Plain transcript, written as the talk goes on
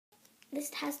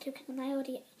this has tucan,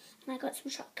 and I got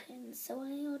some shopkins, so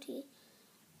I already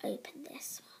opened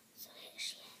this one. So here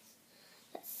she is.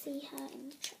 Let's see her in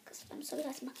the truck. I'm sorry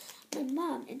guys, my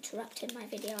mum interrupted my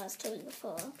video I was doing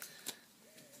before.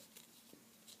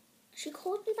 She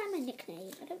called me by my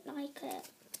nickname. I don't like it.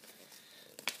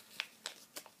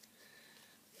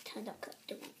 Turned out I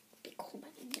don't want to be called by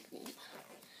my nickname.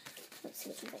 Let's see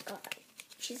which ones I got.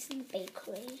 She's in the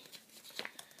bakery.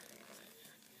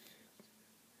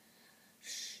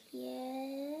 She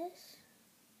is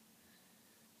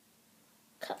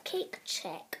cupcake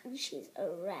check, and she's a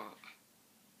rare.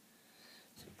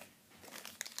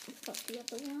 I've got the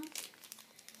other one.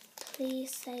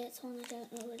 Please say it's one I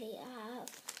don't already have.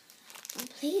 And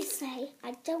please say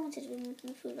I don't want it to be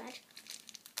making food reg.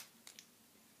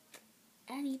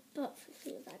 Any but for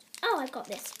food reg. Oh, I've got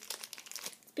this.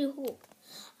 It's blue hawk.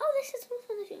 Oh, this is one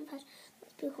from the shooting patch.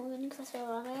 It's blue hawk and because they're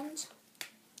orange.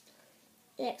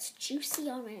 It's juicy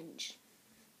orange.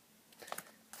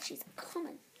 She's a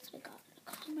common. So we got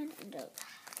a common and a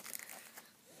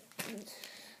and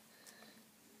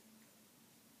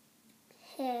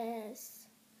here's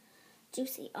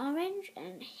juicy orange,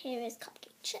 and here is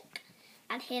cupcake chick,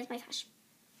 and here's my fashion,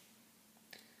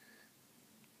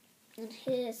 and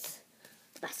here's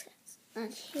the baskets,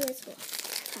 and here's what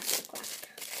plastic wrap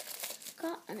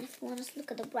got. And if you want to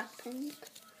look at the wrapping,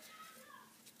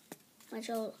 my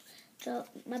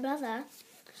brother,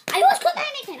 I always call that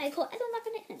a nickname. I don't like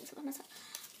a nickname. So myself.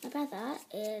 My brother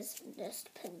is just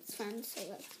Pim's friend, so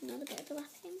that's another bit of the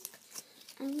wrapping.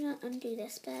 I'm gonna undo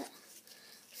this bit.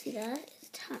 See there, it's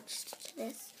attached to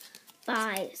this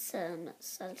by some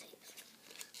sellotape.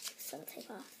 Sellotape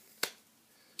off.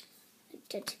 I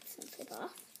did take the sellotape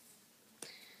off.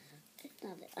 It's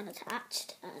now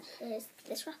unattached, and here's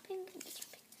this wrapping and this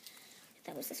wrapping.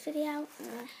 That was this video, and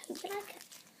I hope you like it.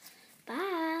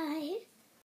 Bye!